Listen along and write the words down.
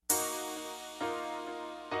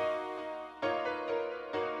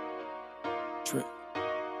Trill.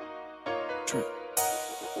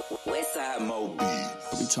 Westside Mo beats.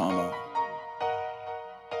 What we talking about?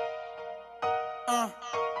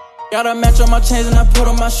 Got a match on my chains and I put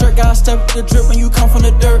on my shirt. Gotta step with the drip when you come from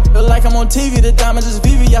the dirt. Look like I'm on TV, the diamonds is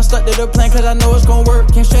VV. I stuck to the plan cause I know it's gon' work.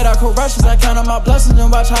 Came straight out corrections, I count on my blessings and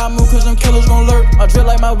watch how I move cause them killers gon' lurk. I drip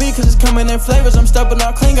like my weed cause it's coming in flavors. I'm stepping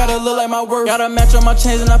out clean, gotta look like my work. Got a match on my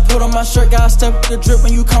chains and I put on my shirt. Gotta step with the drip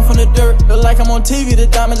when you come from the dirt. Look like I'm on TV, the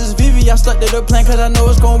diamonds is VV. I stuck to the plan cause I know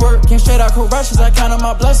it's gon' work. Came straight out corrections, I count on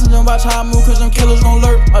my blessings and watch how I move cause them killers gon'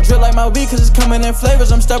 lurk. I drip like my weed cause it's coming in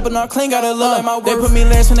flavors. I'm stepping out clean, gotta look like my work. They put me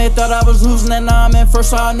last when they thought I was losing and now I'm in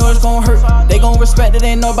first, so I know it's gon' hurt. They gon' respect it,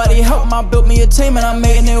 ain't nobody help. I built me a team and I'm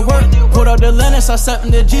making it work. Put up the Lennox, I stepped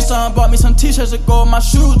in the G-Star, bought me some t-shirts to go with my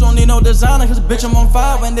shoes. Don't need no designer, cause bitch I'm on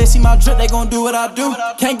fire. When they see my drip, they gon' do what I do.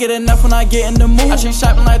 Can't get enough when I get in the mood. I treat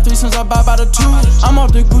shopping like 3 cents, I buy by the 2. I'm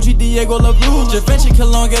off the Gucci, Diego La Blue. Javinci,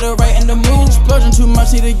 Cologne, get it right in the mood. Explosion too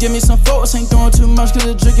much, need to give me some focus. Ain't doing too much, cause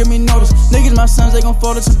the drip give me notice. Niggas, my sons, they gon'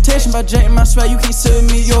 fall to temptation. By jetting my swag, you can't sit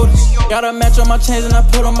with me, Yodas. Got a match on my chains and I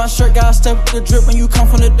put on my shirt. Gotta step with the drip when you come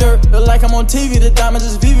from the dirt. Look like I'm on TV, the diamonds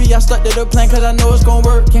is VV. I stuck to the plan cause I know it's gon'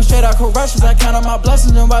 work. Came straight out corrections, I count on my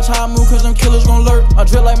blessings and watch how I move cause them killers gon' lurk. I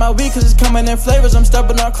drip like my weed cause it's coming in flavors. I'm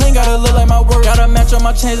stepping out clean, gotta look like my work. Got a match on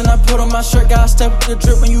my chains and I put on my shirt. Gotta step with the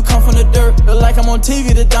drip when you come from the dirt. Look like I'm on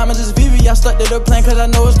TV, the diamonds is VV. I stuck to the plan cause I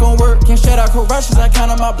know it's gon' work. Came straight out corrections, I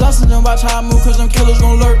count on my blessings and watch how I move cause them killers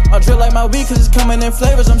gon' lurk. I drip like my weed cause it's coming in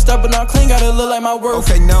flavors. I'm stepping out clean, gotta look like my work.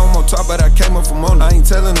 Okay, now I'm on top, but I came up from on. I ain't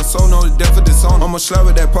telling the soul, no, the death of this on. I'ma slide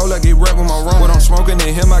with that pole, I get wrapped with my run. What I'm smoking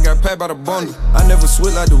in him, I got packed by the bundle. I never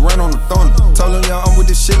switch like the run on the thunder. Told him, y'all, I'm with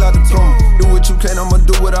this shit like the plumber. Do what you can, I'ma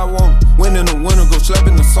do what I want. Win in the winter, go slap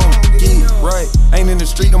in the summer. Yeah, right, ain't in the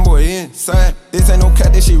street, them boy inside. This ain't no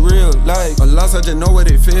cat, this shit real life. A loss, I just know what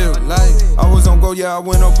it feel like. I was on go, yeah, I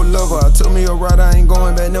went up a level. I took me a ride, I ain't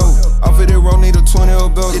going back, no. Off of that road, need a 20 or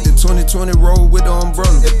belt. Get the 2020 roll with the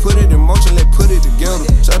umbrella. They put it in motion, they put it together.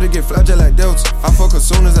 Try to get fly just like Delta. I fuck as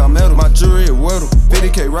soon as I met her. My jury is wetter.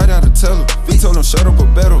 50K right out of teller. V told him shut up or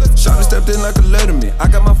better. Shawty stepped in like a letterman. I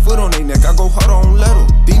got my foot on their neck, I go hard on letter.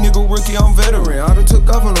 These nigga rookie, I'm veteran. I done took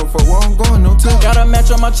off on them for where I'm going, no tell. Got a match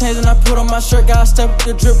on my chains and I put on my shirt. Gotta step with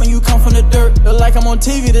the drip when you come from the dirt. Look like I'm on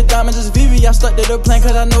TV, the diamonds is VV. I stuck to the plan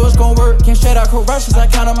cause I know it's gon' work. Came straight out corrections, I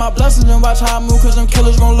count on my blessings and watch how I move cause them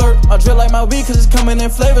killers gon' lurk. I drip like my weed cause it's coming in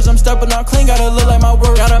flavors. I'm stepping out clean, gotta look like my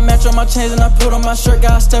work. Got a match on my chains and I put on my shirt.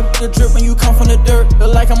 Gotta step with the drip when you come from the dirt.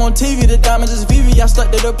 Look like I'm on TV, the diamonds is VV. I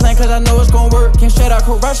stuck to the plan cause I know it's gon' work. Came straight out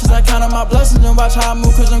corrections, I count on my blessings and watch how I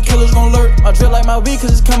move cause them killers gon' lurk. I drip like my weed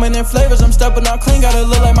cause it's coming in flavors. I'm stepping out clean, gotta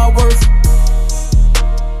look like my worth.